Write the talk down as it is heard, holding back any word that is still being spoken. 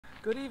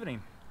Good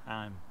evening,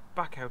 I'm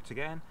back out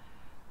again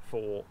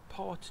for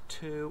part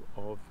 2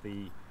 of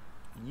the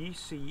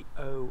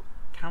UCO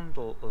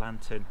candle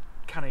lantern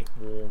Can It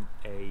Warm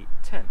a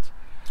Tent.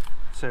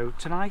 So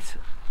tonight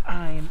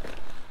I'm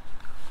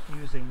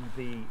using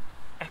the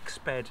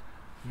Exped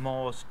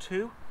Mars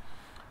II.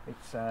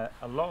 It's a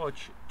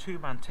large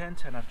 2-man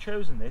tent, and I've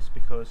chosen this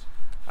because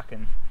I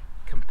can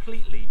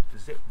completely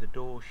zip the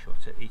door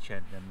shut at each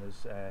end, and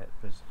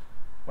there's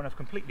when I've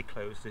completely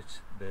closed it,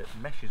 the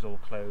mesh is all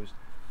closed,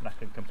 and I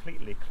can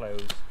completely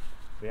close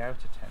the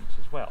outer tent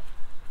as well.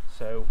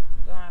 So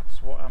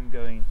that's what I'm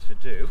going to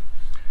do,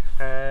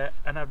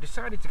 and I've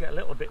decided to get a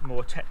little bit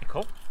more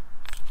technical.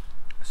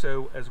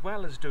 So as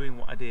well as doing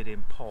what I did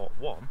in part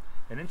 1,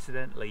 and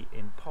incidentally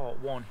in part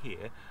 1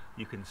 here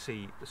you can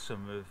see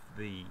some of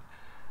the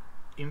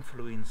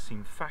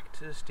influencing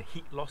factors to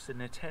heat loss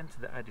in a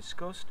tent that I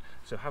discussed,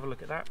 so have a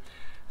look at that.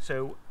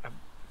 So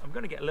I'm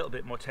going to get a little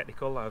bit more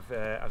technical.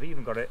 I've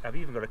even got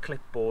a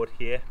clipboard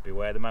here.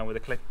 Beware the man with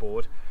a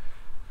clipboard.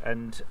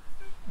 And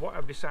what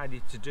I've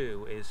decided to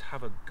do is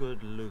have a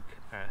good look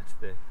at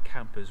the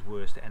camper's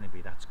worst enemy,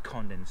 that's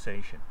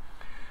condensation.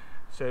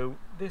 So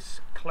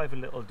this clever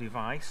little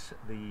device,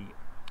 the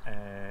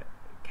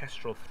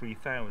Kestrel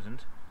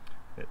 3000,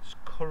 that's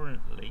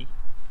currently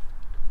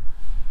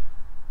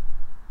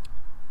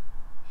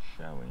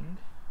showing,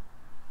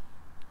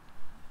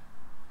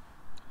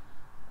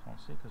 can't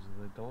see because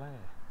of the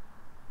glare,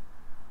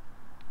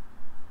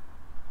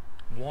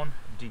 1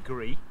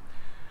 degree.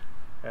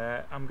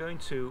 I'm going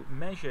to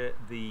measure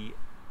the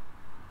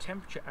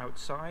temperature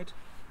outside,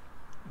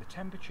 the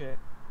temperature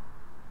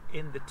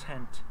in the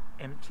tent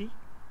empty,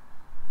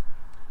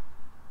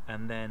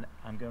 and then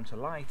I'm going to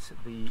light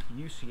the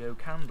UCO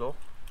candle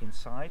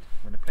inside.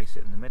 I'm going to place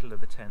it in the middle of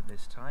the tent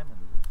this time,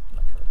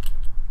 like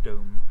a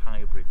dome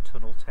hybrid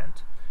tunnel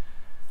tent.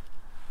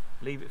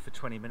 Leave it for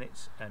 20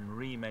 minutes and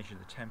re-measure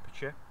the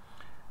temperature,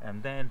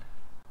 and then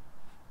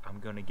I'm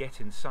going to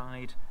get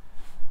inside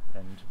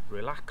and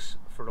relax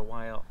for a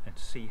while and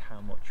see how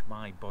much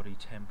my body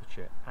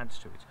temperature adds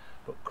to it.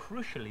 But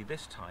crucially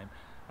this time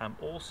I'm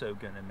also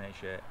going to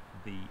measure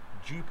the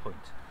dew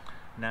point.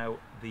 Now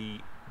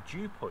the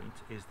dew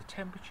point is the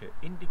temperature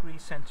in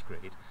degrees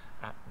centigrade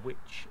at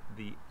which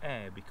the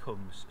air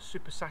becomes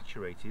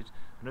supersaturated.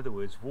 In other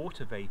words,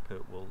 water vapour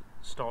will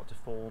start to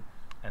form,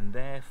 and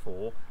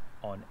therefore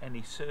on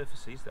any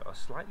surfaces that are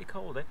slightly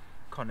colder,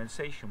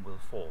 condensation will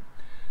form.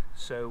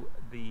 So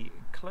the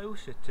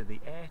closer to the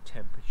air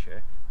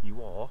temperature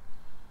you are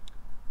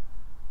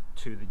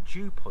to the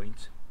dew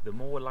point, the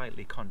more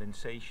likely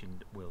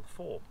condensation will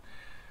form.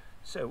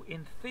 So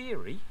in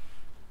theory,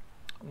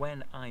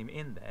 when I'm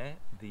in there,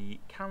 the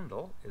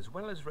candle, as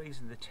well as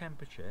raising the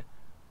temperature,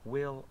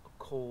 will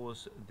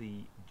cause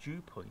the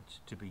dew point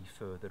to be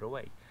further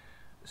away.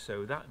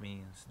 So that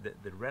means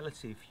that the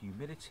relative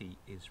humidity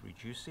is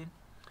reducing,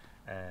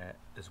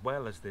 as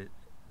well as the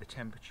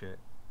temperature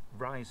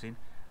rising,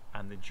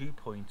 and the dew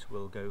point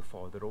will go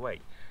farther away.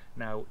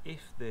 Now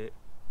if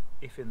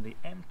in the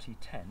empty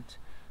tent,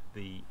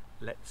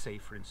 let's say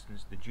for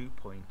instance the dew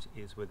point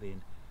is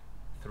within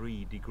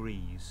 3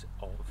 degrees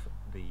of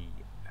the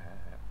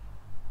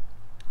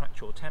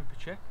actual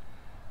temperature,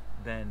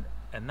 then,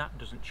 and that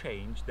doesn't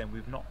change, then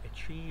we've not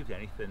achieved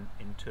anything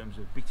in terms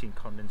of beating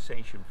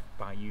condensation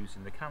by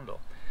using the candle.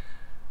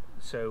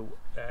 So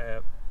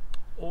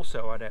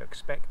also I'd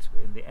expect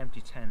in the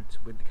empty tent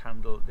with the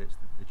candle there's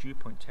the dew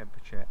point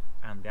temperature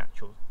and the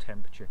actual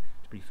temperature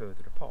to be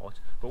further apart.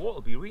 But what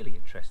will be really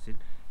interesting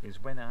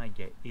is when I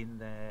get in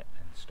there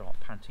and start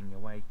panting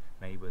away,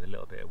 maybe with a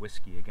little bit of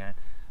whiskey again,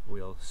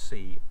 we'll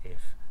see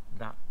if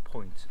that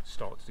point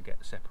starts to get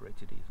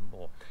separated even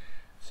more.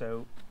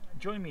 So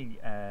join me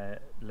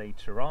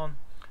later on.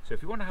 So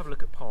if you want to have a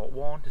look at part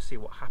 1 to see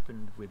what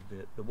happened with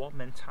the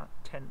 1-man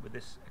tent with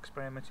this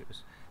experiment, it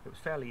was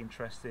fairly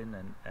interesting,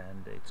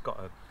 and it's got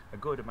a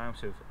good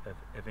amount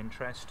of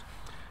interest.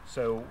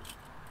 So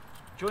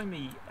join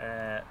me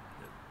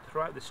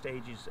throughout the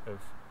stages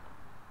of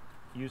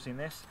using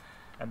this,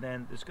 and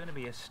then there's going to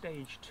be a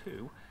stage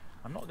 2.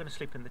 I'm not going to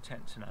sleep in the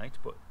tent tonight,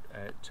 but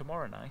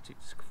tomorrow night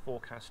it's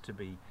forecast to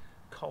be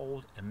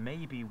cold and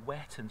maybe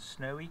wet and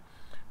snowy,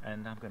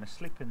 and I'm going to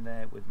sleep in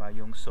there with my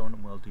young son,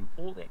 and we'll do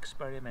all the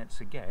experiments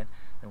again,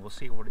 and we'll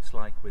see what it's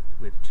like with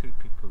 2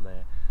 people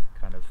there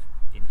kind of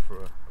in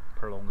for a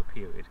prolonged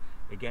period,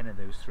 again in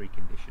those 3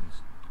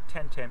 conditions: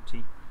 tent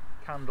empty,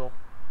 candle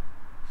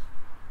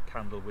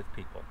with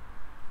people.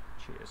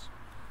 Cheers.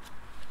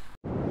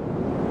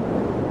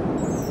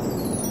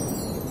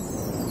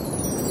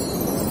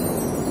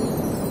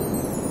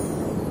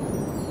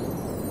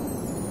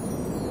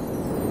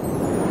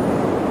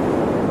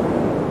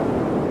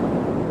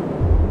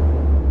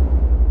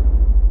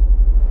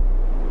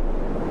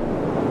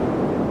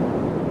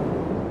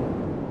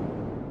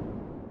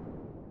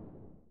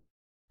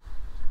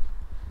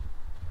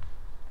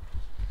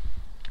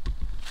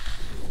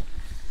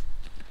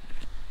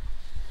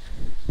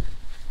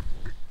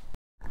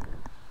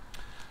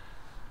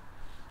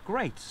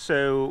 Great,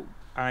 so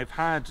I've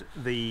had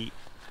the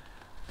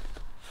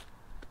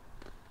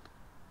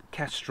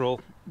kestrel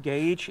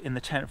gauge in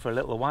the tent for a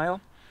little while.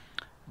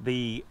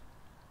 The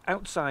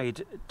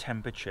outside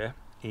temperature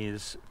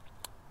is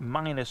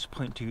minus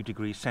 0.2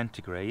 degrees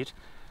centigrade,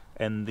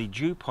 and the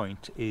dew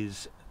point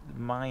is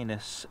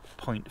minus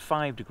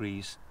 0.5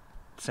 degrees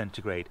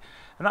centigrade,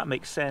 and that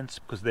makes sense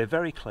because they're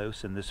very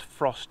close and there's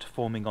frost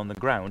forming on the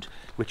ground,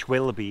 which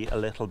will be a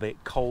little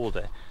bit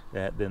colder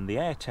than the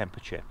air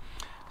temperature.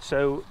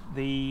 So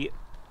the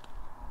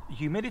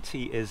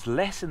humidity is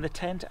less in the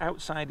tent.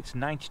 Outside it's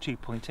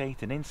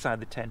 92.8 and inside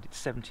the tent it's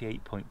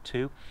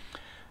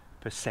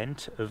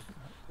 78.2% of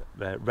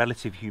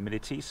relative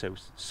humidity, so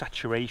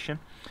saturation.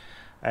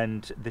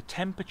 And the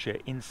temperature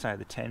inside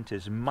the tent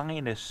is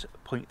minus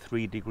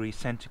 0.3 degrees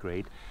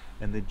centigrade,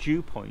 and the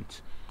dew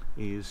point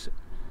is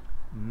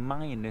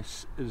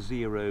minus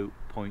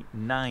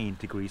 0.9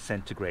 degrees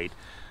centigrade.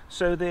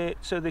 So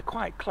they're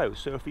quite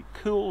close. So if it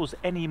cools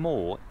any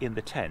more in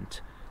the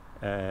tent,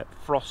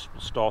 frost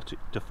will start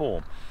to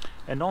form.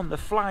 And on the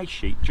fly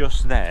sheet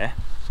just there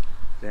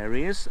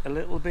is a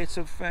little bit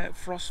of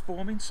frost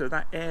forming, so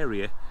that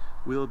area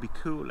will be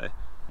cooler,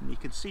 and you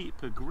can see it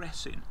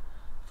progressing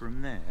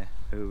from there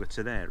over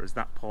to there as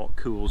that part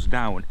cools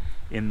down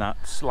in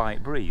that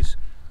slight breeze.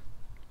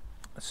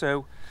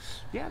 So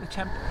yeah, the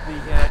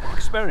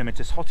experiment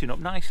is hotting up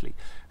nicely.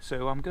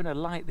 So I'm going to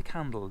light the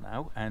candle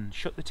now and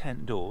shut the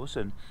tent doors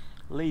and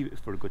leave it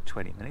for a good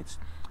 20 minutes,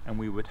 and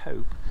we would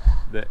hope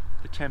that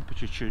the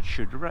temperature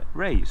should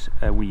raise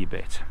a wee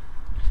bit.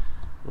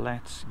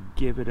 Let's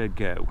give it a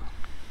go.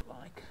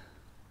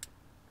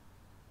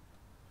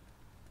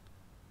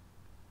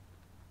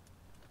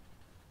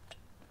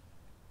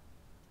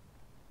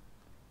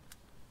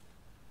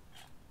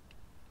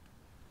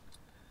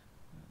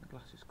 The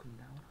glasses come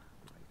down.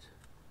 Great.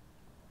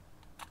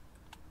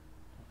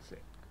 That's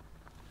it.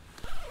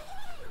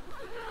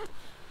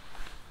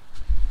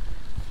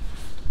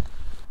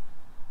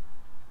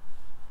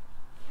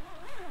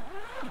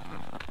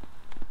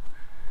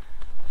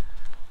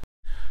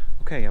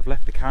 Okay, I've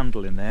left the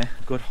candle in there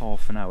a good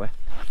half an hour.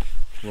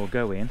 We'll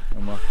go in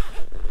and we'll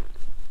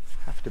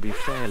have to be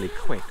fairly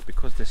quick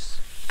because this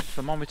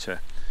thermometer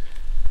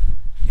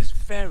is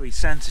very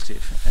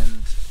sensitive,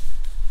 and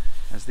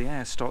as the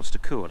air starts to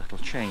cool it'll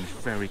change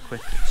very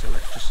quickly. So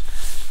let's just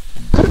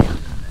get in there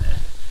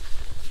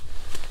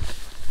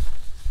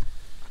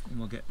and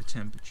we'll get the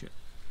temperature.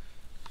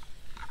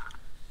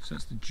 So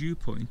that's the dew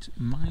point,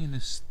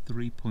 minus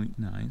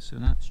 3.9, so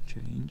that's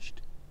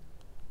changed.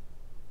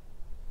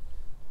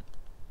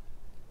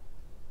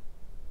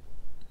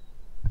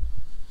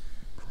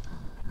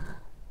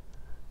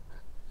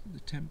 The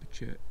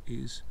temperature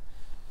is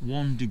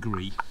 1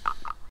 degree.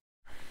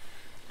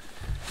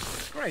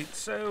 Great,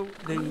 so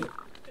the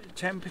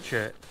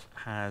temperature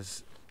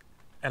has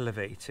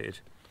elevated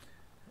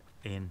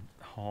in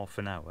half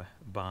an hour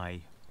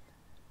by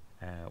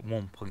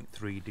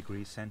 1.3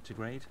 degrees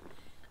centigrade,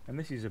 and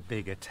this is a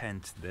bigger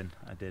tent than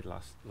I did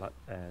last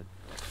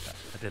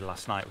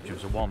night, which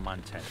was a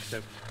one-man tent,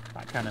 so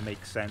that kind of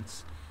makes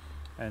sense.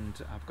 And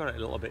I've got it a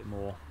little bit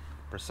more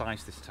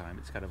precise this time,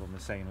 it's kind of on the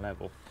same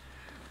level.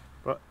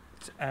 But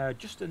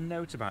just a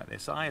note about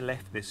this, I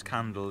left this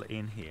candle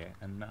in here,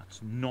 and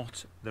that's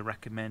not the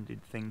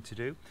recommended thing to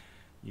do.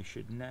 You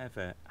should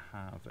never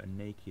have a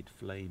naked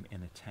flame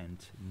in a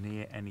tent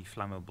near any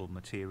flammable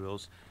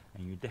materials,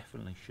 and you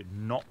definitely should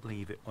not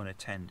leave it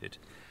unattended.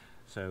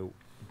 So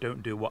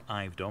don't do what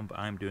I've done, but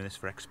I'm doing this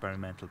for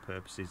experimental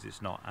purposes.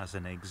 It's not as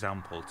an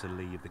example to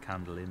leave the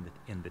candle in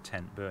the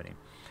tent burning.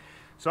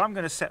 So I'm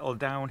going to settle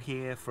down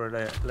here for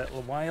a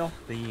little while.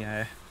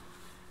 The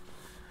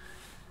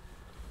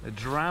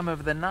dram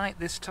of the night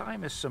this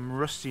time is some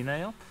rusty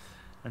nail,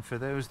 and for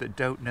those that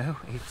don't know,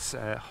 it's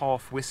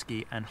half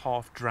whiskey and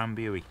half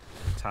drambuie.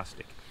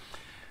 Fantastic.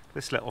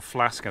 This little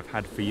flask I've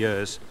had for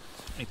years.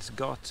 It's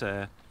got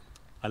a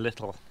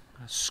little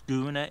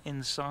schooner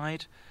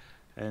inside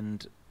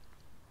and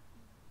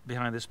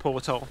behind this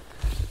porthole,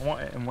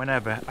 and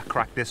whenever I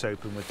crack this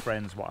open with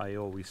friends, what I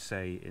always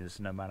say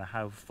is, no matter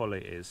how full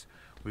it is,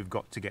 we've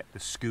got to get the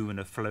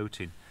schooner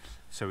floating.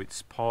 So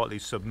it's partly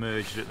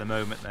submerged at the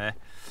moment there.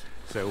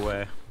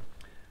 So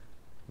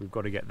we've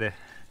got to get the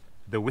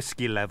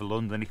whiskey level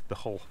underneath the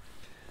hull.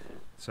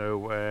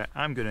 So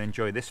I'm going to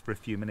enjoy this for a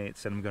few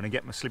minutes, and I'm going to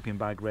get my sleeping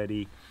bag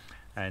ready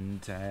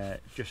and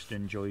just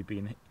enjoy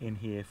being in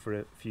here for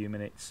a few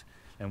minutes,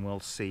 and we'll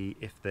see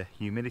if the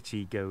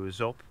humidity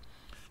goes up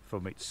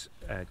from its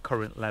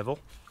current level,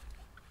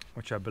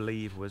 which I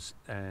believe was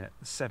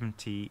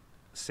 76%.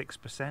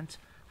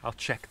 I'll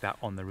check that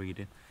on the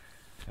reading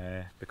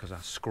because I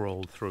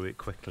scrolled through it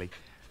quickly.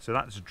 So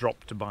that's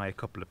dropped by a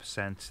couple of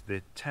percent.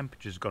 The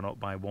temperature's gone up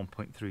by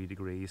 1.3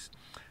 degrees,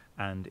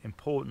 and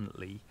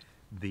importantly,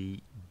 the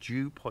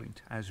dew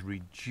point has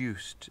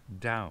reduced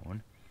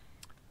down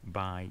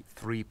by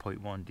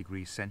 3.1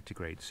 degrees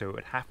centigrade. So it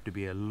would have to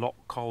be a lot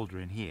colder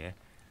in here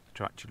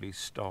to actually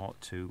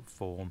start to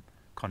form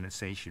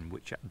condensation,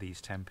 which at these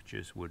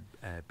temperatures would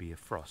be a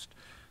frost.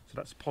 So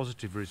that's a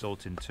positive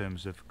result in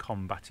terms of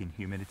combating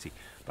humidity.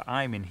 But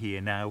I'm in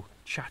here now,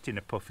 chatting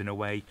and puffing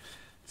away.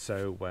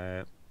 So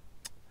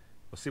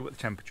We'll see what the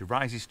temperature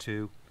rises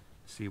to,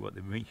 see what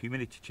the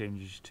humidity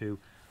changes to,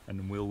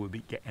 and will we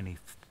get any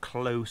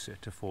closer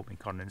to forming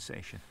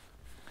condensation.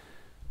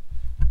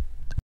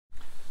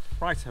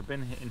 Right, I've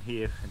been in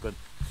here a good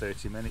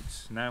 30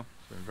 minutes now.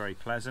 It's been very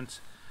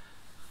pleasant.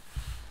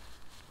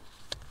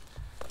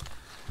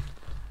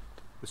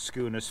 The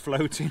schooner's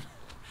floating.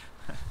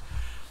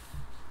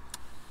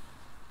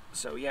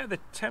 So yeah, the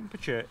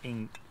temperature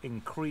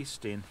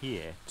increased in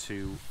here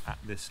to, at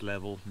this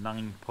level,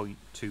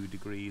 9.2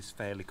 degrees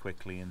fairly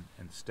quickly and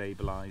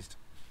stabilised.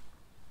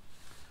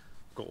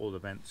 Got all the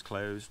vents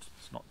closed.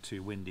 It's not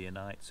too windy at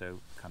night,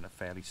 so kind of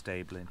fairly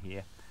stable in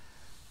here.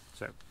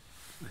 So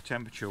the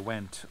temperature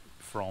went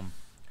from,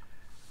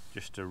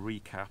 just to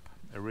recap,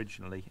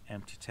 originally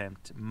empty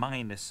temp to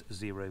minus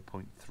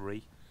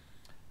 0.3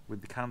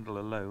 with the candle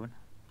alone,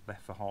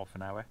 left for half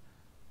an hour,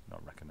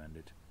 not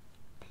recommended,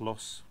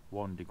 plus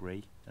 1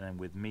 degree, and then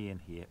with me in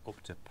here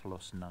up to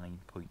plus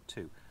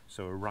 9.2,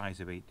 so a rise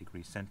of 8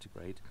 degrees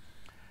centigrade.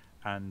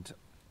 And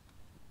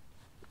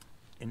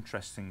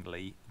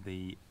interestingly,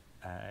 the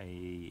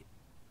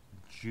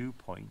dew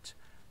point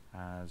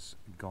has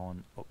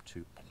gone up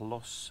to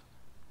plus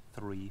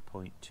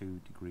 3.2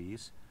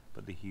 degrees,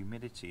 but the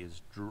humidity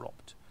has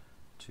dropped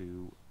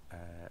to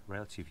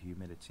relative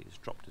humidity has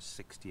dropped to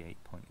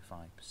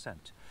 68.5%.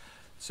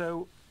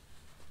 So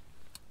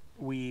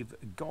we've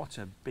got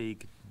a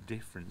big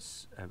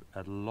difference,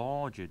 a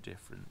larger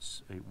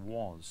difference. It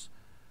was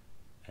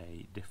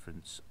a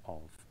difference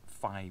of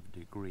 5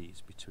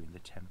 degrees between the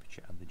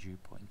temperature and the dew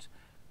point,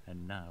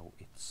 and now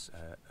it's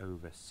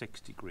over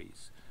 6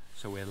 degrees.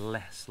 So we're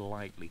less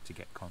likely to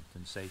get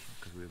condensation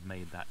because we've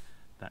made that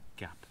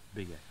gap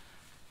bigger.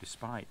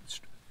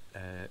 Despite,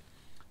 I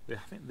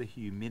think the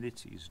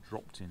humidity has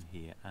dropped in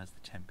here as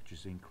the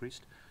temperature's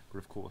increased, but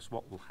of course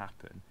what will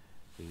happen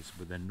is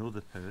with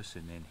another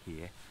person in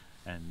here,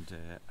 and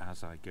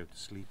as I go to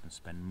sleep and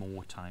spend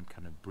more time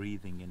kind of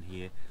breathing in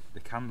here, the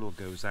candle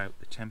goes out,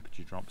 the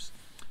temperature drops,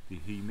 the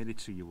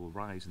humidity will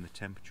rise and the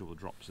temperature will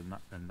drop,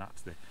 and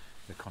that's the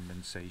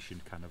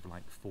condensation kind of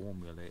like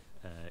formula,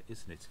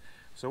 isn't it?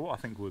 So what I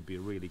think would be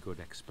a really good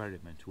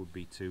experiment would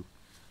be to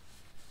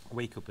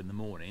wake up in the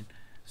morning,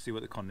 see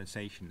what the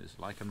condensation is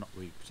like. I'm not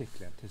really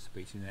particularly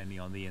anticipating any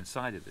on the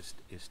inside of this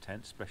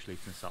tent, especially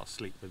since I'll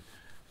sleep with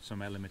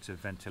some element of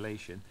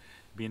ventilation.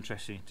 It'd be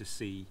interesting to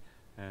see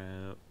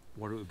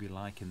what it would be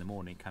like in the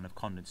morning, kind of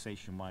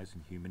condensation wise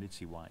and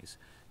humidity wise,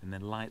 and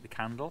then light the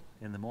candle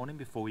in the morning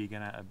before you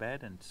get out of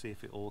bed and see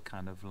if it all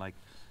kind of like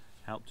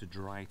help to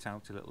dry it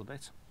out a little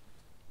bit.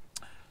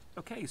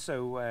 Okay,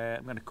 so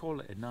I'm going to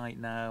call it a night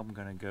now. I'm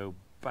going to go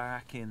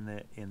back in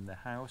the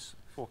house.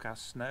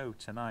 Forecast snow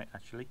tonight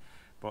actually,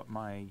 but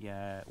my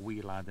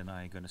wee lad and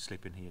I are going to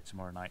sleep in here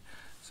tomorrow night.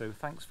 So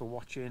thanks for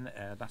watching.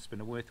 That's been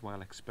a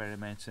worthwhile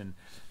experiment, and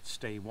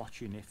stay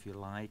watching if you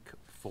like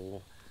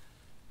for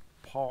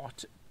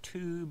part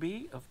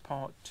 2B of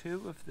part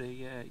 2 of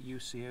the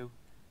UCO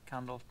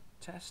candle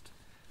test.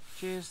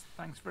 Cheers,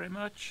 thanks very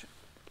much.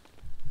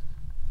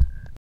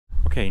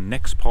 Okay,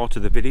 next part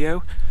of the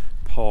video,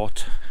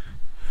 part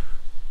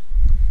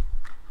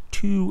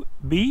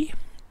 2B,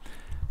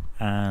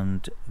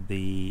 and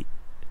the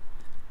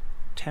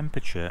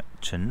temperature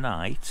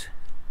tonight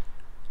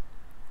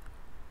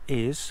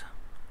is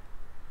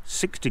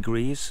 6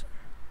 degrees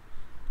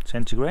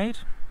centigrade.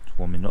 It's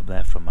warming up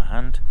there from my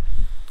hand.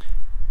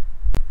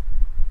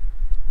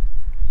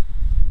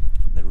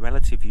 The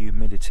relative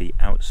humidity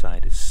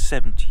outside is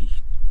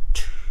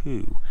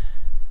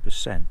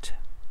 72%,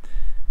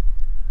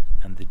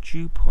 and the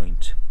dew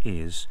point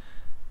is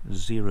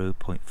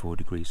 0.4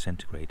 degrees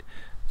centigrade.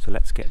 So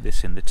let's get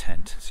this in the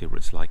tent, see what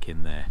it's like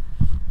in there.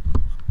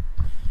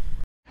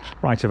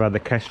 Right, I've had the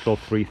Kestrel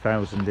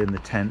 3000 in the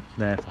tent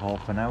there for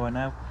half an hour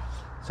now.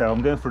 So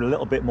I'm going for a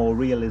little bit more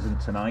realism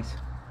tonight.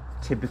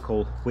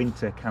 Typical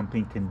winter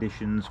camping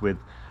conditions with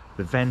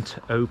the vent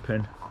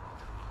open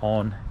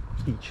on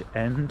each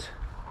end.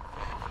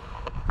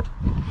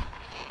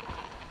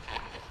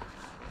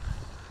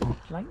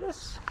 Like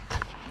this.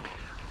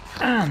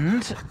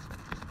 And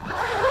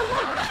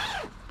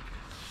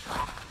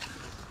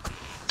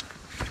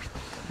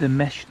the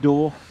mesh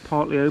door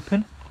partly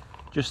open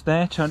just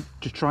there to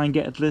try and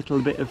get a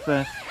little bit of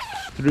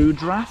through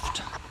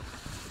draft.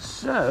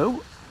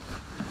 So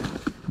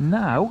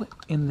now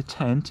in the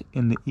tent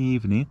in the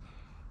evening,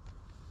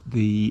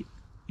 the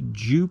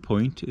dew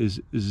point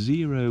is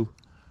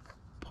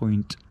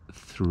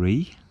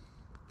 0.3.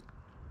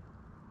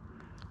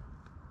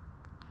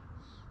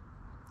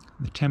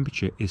 The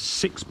temperature is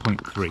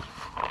 6.3.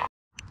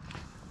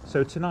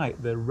 So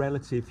tonight the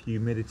relative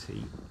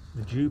humidity,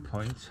 the dew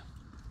point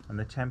and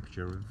the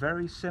temperature are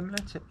very similar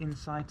to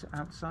inside to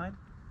outside.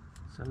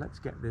 So let's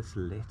get this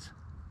lit.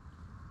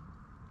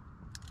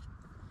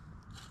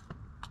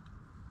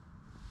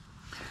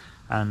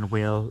 And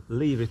we'll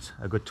leave it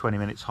a good 20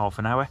 minutes, half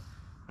an hour,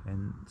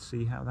 and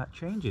see how that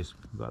changes.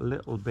 We've got a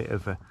little bit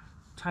of a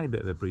tiny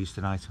bit of a breeze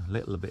tonight, a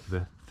little bit of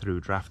a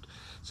through draft.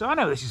 So I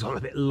know this is all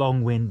a bit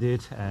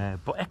long-winded,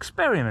 but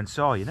experiments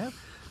are, you know,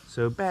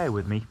 so bear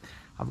with me.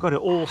 I've got it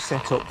all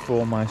set up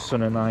for my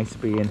son and I to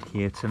be in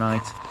here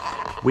tonight.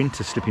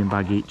 Winter sleeping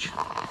bag each.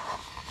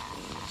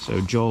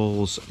 So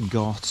Joel's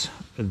got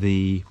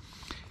the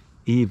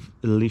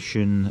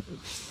Evolution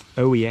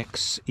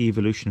OEX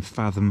Evolution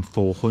Fathom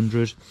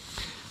 400,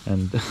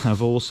 and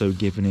I've also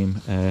given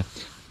him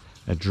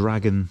a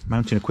Dragon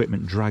Mountain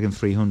Equipment Dragon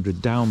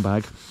 300 down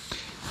bag.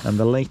 And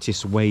the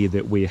latest way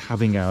that we're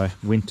having our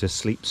winter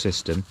sleep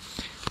system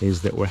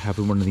is that we're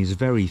having one of these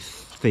very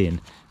thin,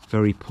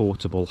 very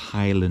portable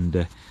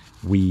Highlander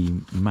wee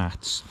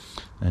mats,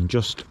 and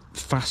just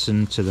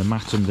fastened to the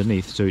mat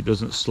underneath so it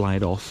doesn't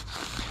slide off,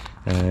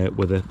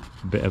 with a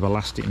bit of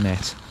elastic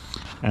net,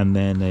 and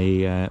then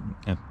a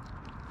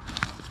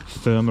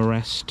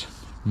thermarest,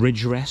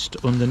 ridge rest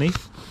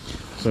underneath.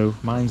 So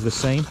mine's the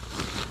same.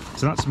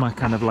 So that's my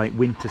kind of like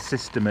winter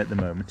system at the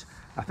moment.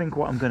 I think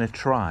what I'm going to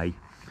try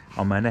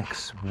on my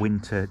next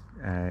winter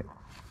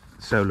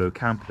solo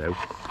camp though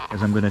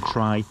is I'm going to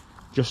try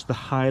just the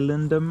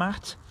Highlander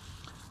mat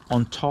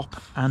on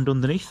top and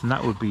underneath, and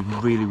that would be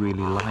really,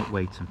 really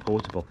lightweight and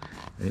portable,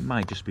 and it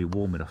might just be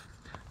warm enough.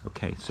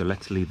 Okay, so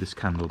let's leave this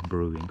candle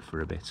brewing for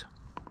a bit.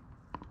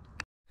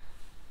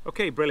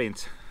 Okay,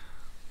 brilliant.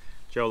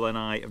 Joel and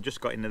I have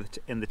just got in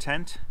the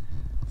tent.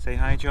 Say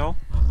hi, Joel.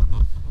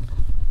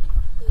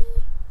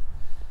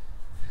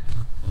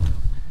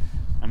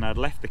 And I'd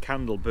left the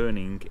candle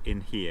burning in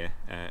here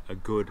a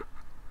good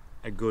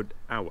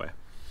hour,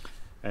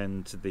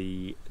 and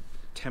the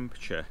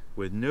temperature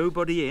with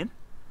nobody in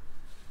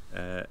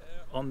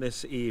on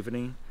this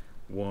evening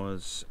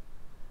was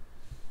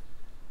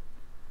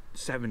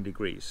 7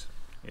 degrees.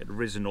 It had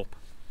risen up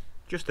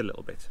just a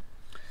little bit,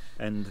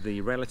 and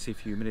the relative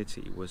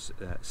humidity was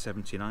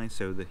 79,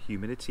 so the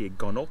humidity had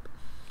gone up,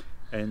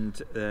 and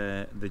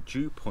the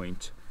dew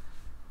point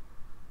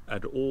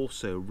had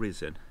also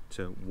risen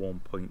to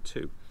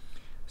 1.2.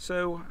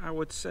 So I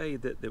would say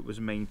that it was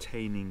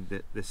maintaining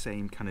the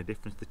same kind of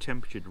difference. The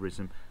temperature had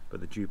risen, but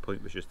the dew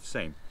point was just the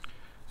same.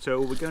 So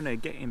we're going to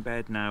get in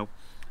bed now,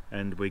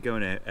 and we're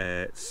going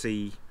to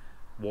see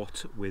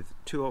what, with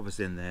two of us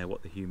in there,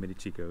 what the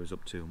humidity goes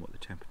up to and what the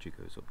temperature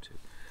goes up to.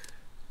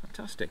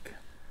 Fantastic.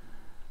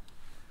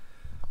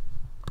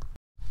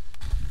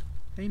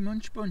 Hey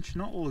Munch Bunch,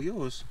 not all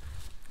yours.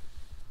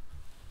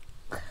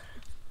 Thank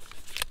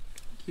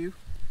you.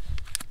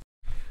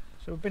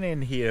 So we've been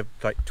in here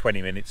like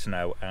 20 minutes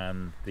now,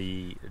 and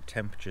the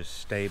temperature's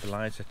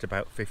stabilised at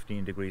about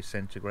 15 degrees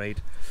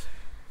centigrade.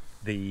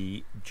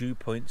 The dew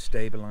point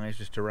stabilised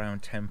just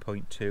around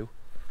 10.2,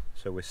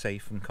 so we're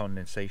safe from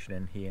condensation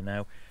in here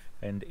now.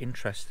 And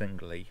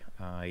interestingly,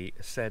 I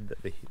said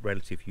that the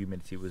relative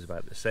humidity was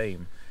about the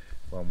same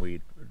when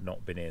we'd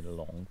not been in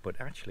long, but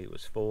actually it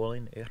was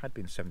falling. It had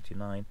been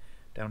 79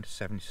 down to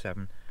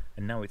 77,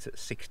 and now it's at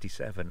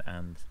 67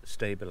 and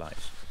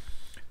stabilised.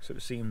 So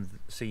it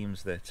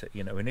seems that,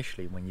 you know,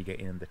 initially when you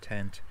get in the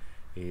tent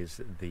is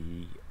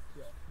the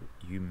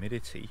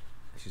humidity.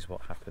 This is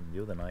what happened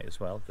the other night as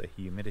well. The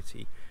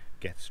humidity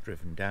gets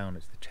driven down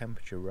as the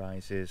temperature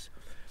rises.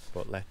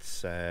 But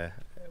let's we're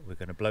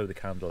going to blow the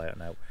candle out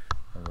now,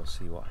 and we'll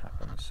see what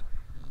happens.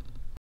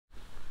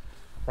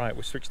 Right,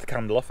 we switched the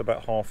candle off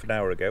about half an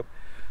hour ago,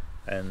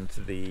 and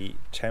the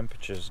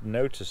temperature's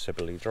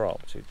noticeably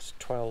dropped. It's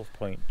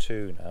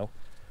 12.2 now,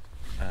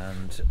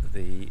 and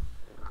the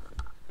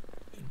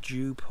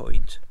dew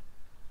point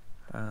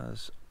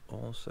has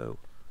also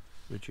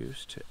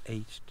reduced to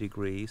 8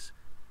 degrees,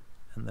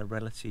 and the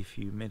relative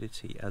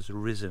humidity has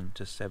risen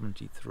to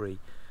 73.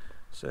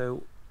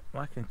 So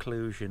my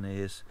conclusion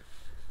is,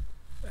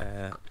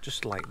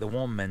 just like the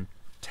one-man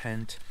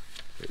tent,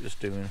 it was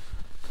doing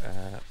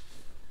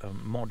a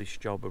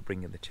modest job of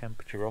bringing the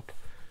temperature up.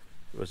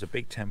 There was a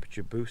big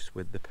temperature boost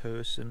with the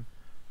person,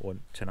 or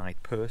tonight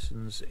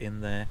persons in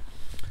there,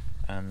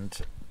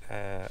 and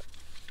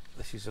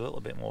this is a little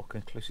bit more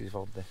conclusive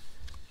of the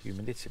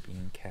humidity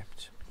being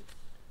kept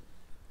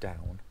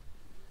down.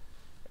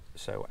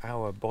 So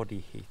our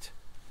body heat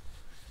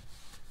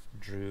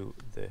drew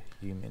the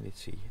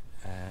humidity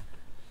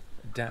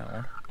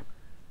down,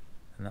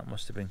 and that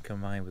must have been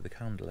combined with the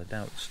candle. I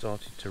doubt it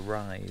started to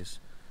rise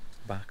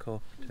back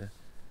up to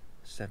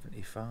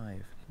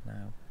 75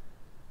 now,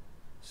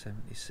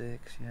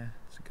 76, yeah,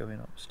 it's going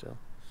up still.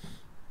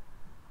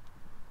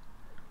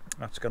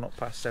 That's gone up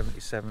past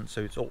 77,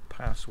 so it's up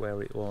past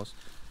where it was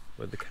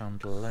with the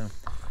candle alone.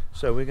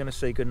 So we're going to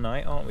say good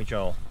night, aren't we,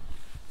 Joel?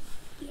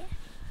 Yeah.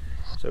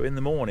 So in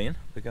the morning,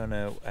 we're going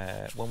to,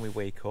 when we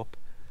wake up,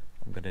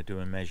 I'm going to do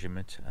a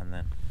measurement, and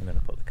then I'm going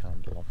to put the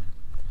candle on.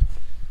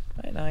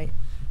 Night night.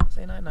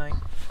 Say night night.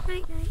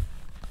 Night night.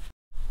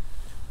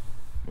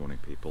 Morning,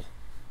 people.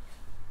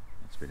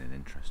 It's been an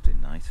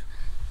interesting night.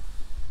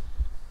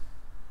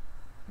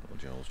 Little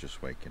Joel's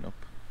just waking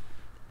up.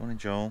 Morning,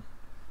 Joel.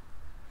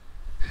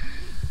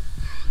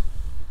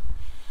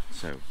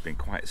 So, been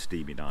quite a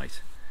steamy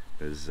night.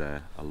 There's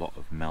a lot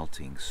of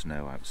melting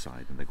snow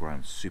outside, and the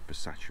ground's super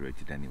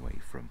saturated anyway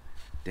from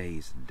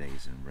days and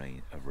days of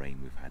rain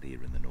we've had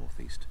here in the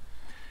northeast.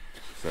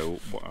 So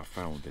what I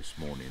found this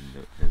morning,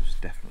 that there was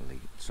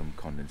definitely some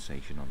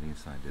condensation on the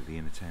inside of the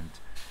inner tent,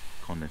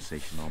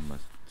 condensation on the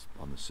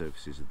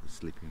surfaces of the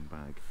sleeping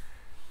bag.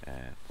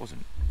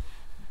 Wasn't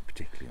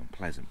particularly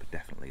unpleasant, but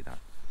definitely that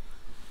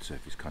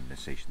surface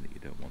condensation that you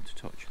don't want to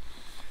touch.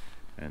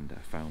 And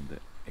I found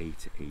that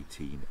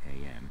 8:18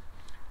 AM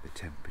the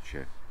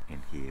temperature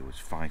in here was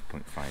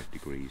 5.5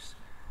 degrees.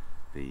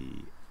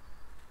 The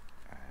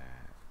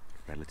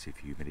relative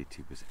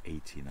humidity was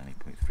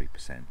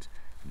 89.3%,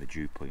 and the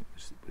dew point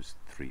was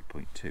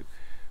 3.2.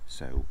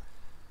 So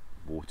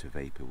water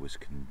vapour was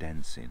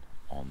condensing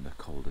on the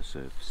colder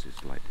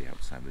surfaces like the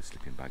outside of the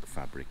sleeping bag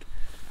fabric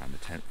and the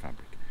tent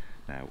fabric.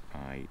 Now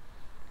I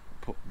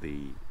put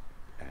the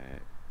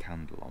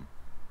candle on,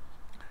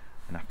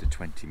 and after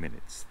 20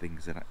 minutes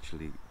things had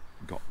actually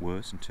got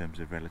worse in terms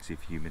of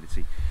relative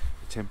humidity.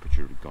 The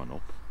temperature had gone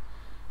up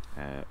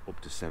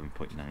to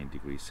 7.9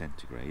 degrees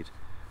centigrade,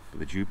 but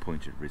the dew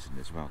point had risen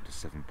as well to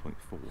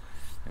 7.4,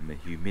 and the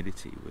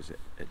humidity was at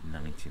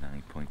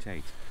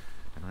 99.8.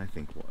 And I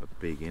think what a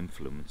big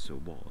influencer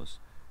was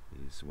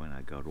is when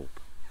I got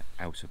up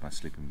out of my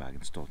sleeping bag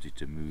and started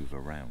to move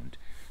around,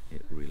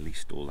 it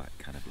released all that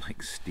kind of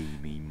like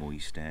steamy,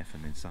 moist air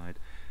from inside.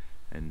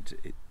 And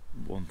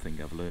one thing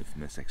I've learned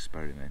from this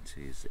experiment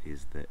is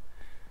that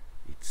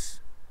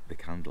the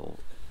candle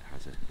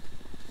has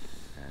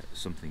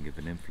something of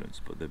an influence,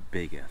 but the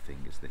bigger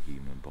thing is the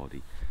human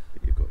body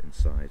that you've got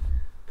inside.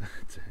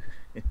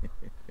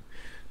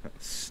 That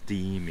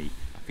steamy,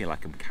 I feel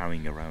like I'm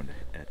carrying around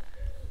a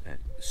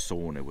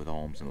sauna with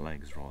arms and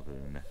legs rather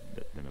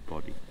than a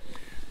body.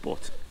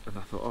 And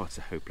I thought, oh, it's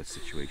a hopeless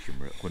situation.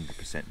 We're at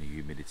 100% the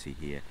humidity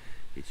here.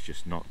 It's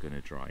just not going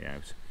to dry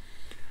out.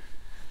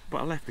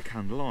 But I left the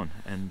candle on,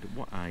 and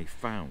what I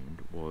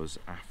found was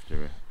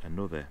after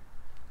another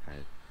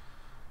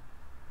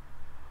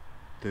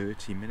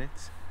 30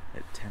 minutes,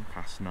 at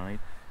 9:10,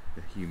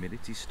 the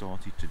humidity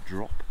started to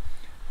drop,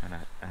 and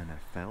I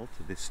felt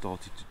this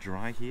started to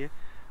dry here.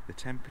 The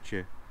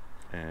temperature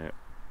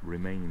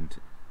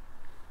remained,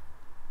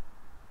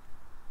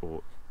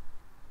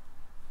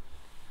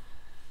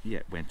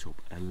 it went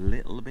up a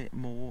little bit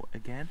more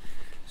again.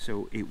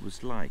 So it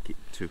was like it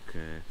took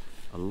a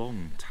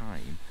long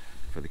time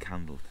for the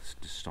candle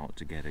to start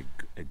to get a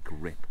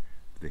grip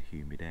of the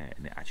humid air,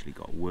 and it actually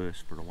got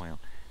worse for a while,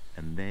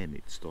 and then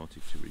it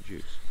started to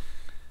reduce.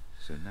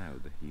 So now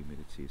the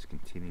humidity is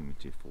continuing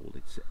to fall.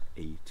 It's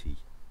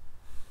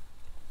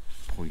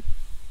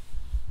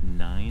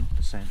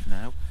 80.9%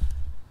 now,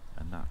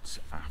 and that's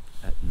at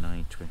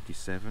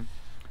 9:27.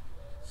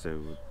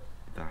 So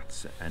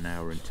that's an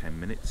hour and 10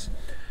 minutes.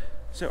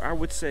 So I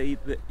would say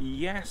that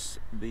yes,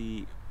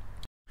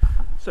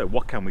 so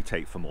what can we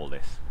take from all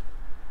this?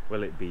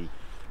 Will it be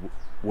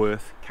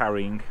worth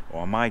carrying,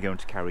 or am I going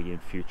to carry in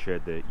future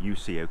the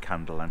UCO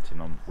candle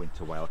lantern on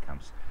winter whale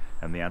camps?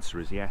 And the answer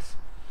is yes.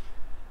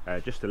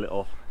 Just a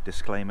little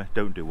disclaimer,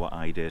 don't do what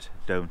I did.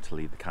 Don't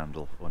leave the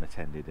candle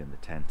unattended in the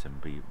tent,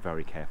 and be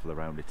very careful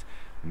around it.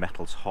 The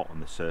metal's hot on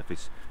the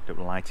surface. Don't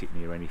light it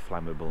near any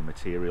flammable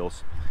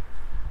materials.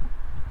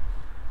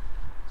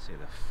 See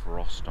the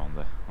frost on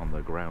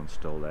the ground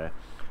still there.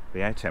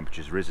 The air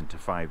temperature's risen to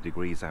 5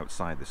 degrees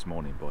outside this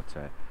morning, but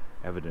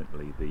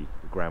evidently the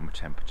ground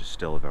temperature is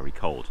still very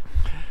cold.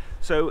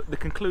 So the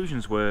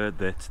conclusions were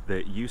that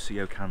the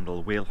UCO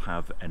candle will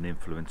have an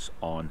influence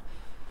on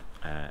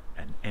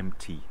an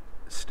empty,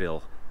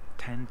 still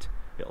tent.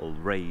 It'll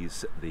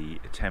raise the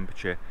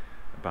temperature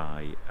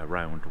by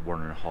around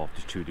 1.5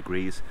 to 2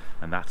 degrees,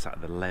 and that's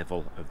at the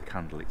level of the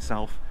candle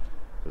itself.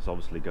 There's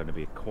obviously going to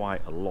be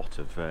quite a lot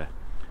of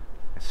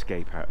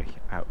escape out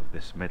of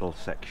this middle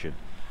section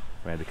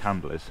where the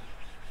candle is.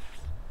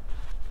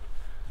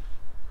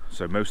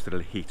 So most of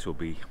the heat will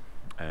be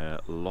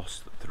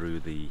lost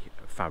through the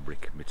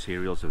fabric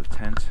materials of the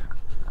tent.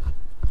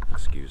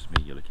 Excuse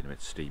me, you're looking a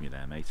bit steamy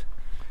there, mate.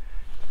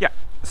 Yeah,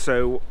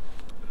 so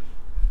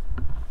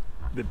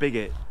the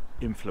bigger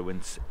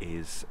influence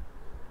is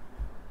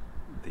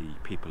the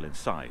people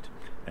inside,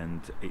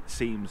 and it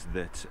seems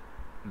that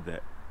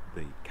the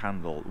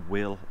candle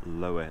will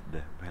lower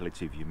the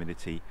relative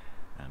humidity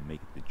and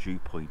make the dew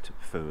point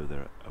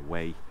further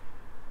away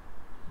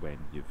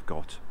when you've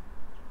got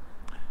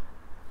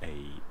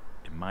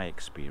in my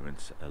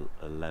experience,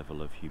 a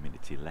level of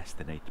humidity less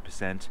than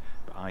 80%.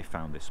 But I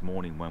found this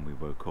morning when we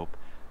woke up,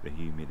 the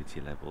humidity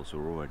levels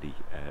were already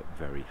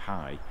very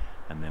high,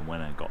 and then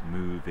when I got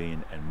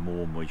moving and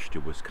more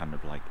moisture was kind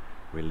of like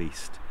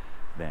released,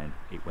 then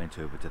it went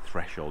over to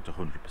threshold to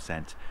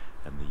 100%,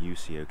 and the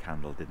UCO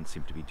candle didn't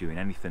seem to be doing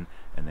anything,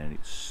 and then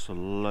it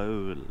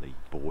slowly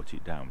brought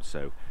it down.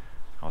 So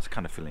I was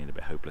kind of feeling a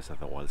bit hopeless. I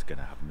thought, well, it's going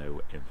to have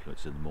no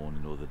influence in the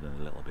morning other than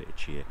a little bit of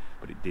cheer,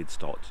 but it did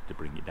start to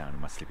bring it down,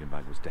 and my sleeping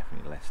bag was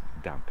definitely less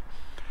damp.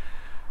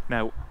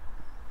 Now,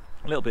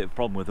 a little bit of a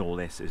problem with all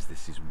this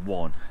is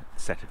one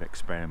set of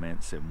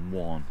experiments and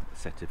one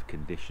set of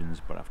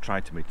conditions, but I've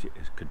tried to make it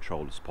as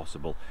controlled as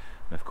possible.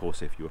 And of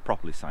course, if you were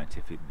properly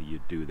scientific,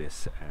 you'd do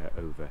this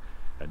over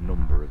a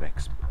number of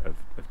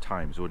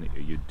times, wouldn't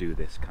you? You'd do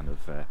this kind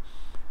of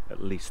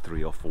at least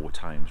 3 or 4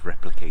 times,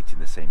 replicating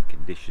the same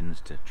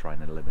conditions to try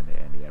and eliminate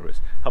any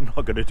errors. I'm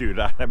not going to do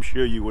that. I'm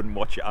sure you wouldn't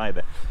watch it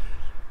either.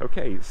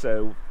 Okay,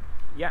 so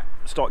yeah,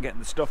 start getting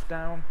the stuff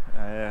down.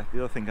 The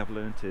other thing I've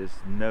learnt is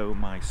no,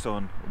 my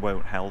son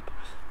won't help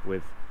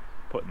with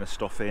putting the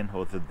stuff in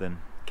other than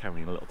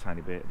carrying a little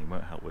tiny bit, and he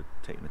won't help with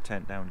taking the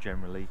tent down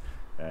generally.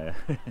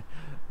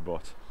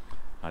 But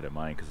I don't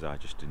mind, because I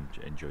just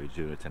enjoy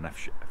doing it, and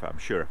I'm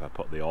sure if I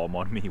put the arm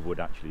on me, he would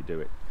actually do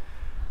it.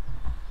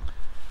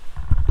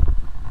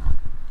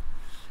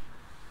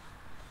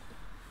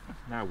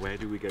 Now where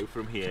do we go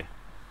from here?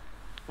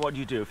 What do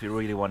you do if you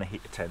really want to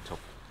heat the tent up?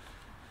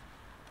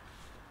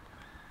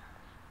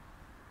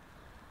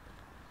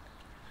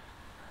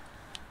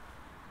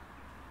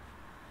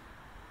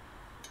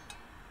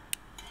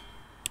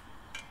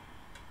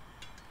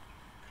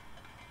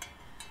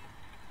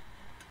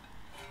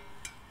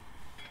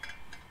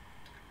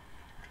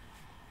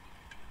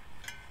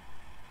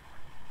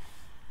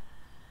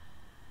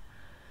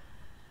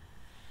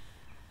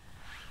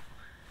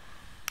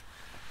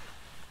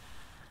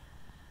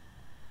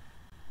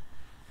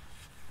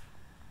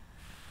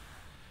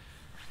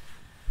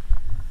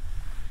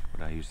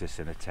 Would I use this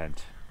in a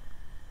tent?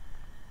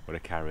 Would I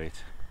carry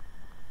it?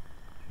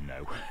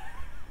 No.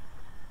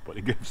 But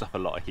it gives off a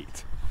lot of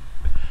heat.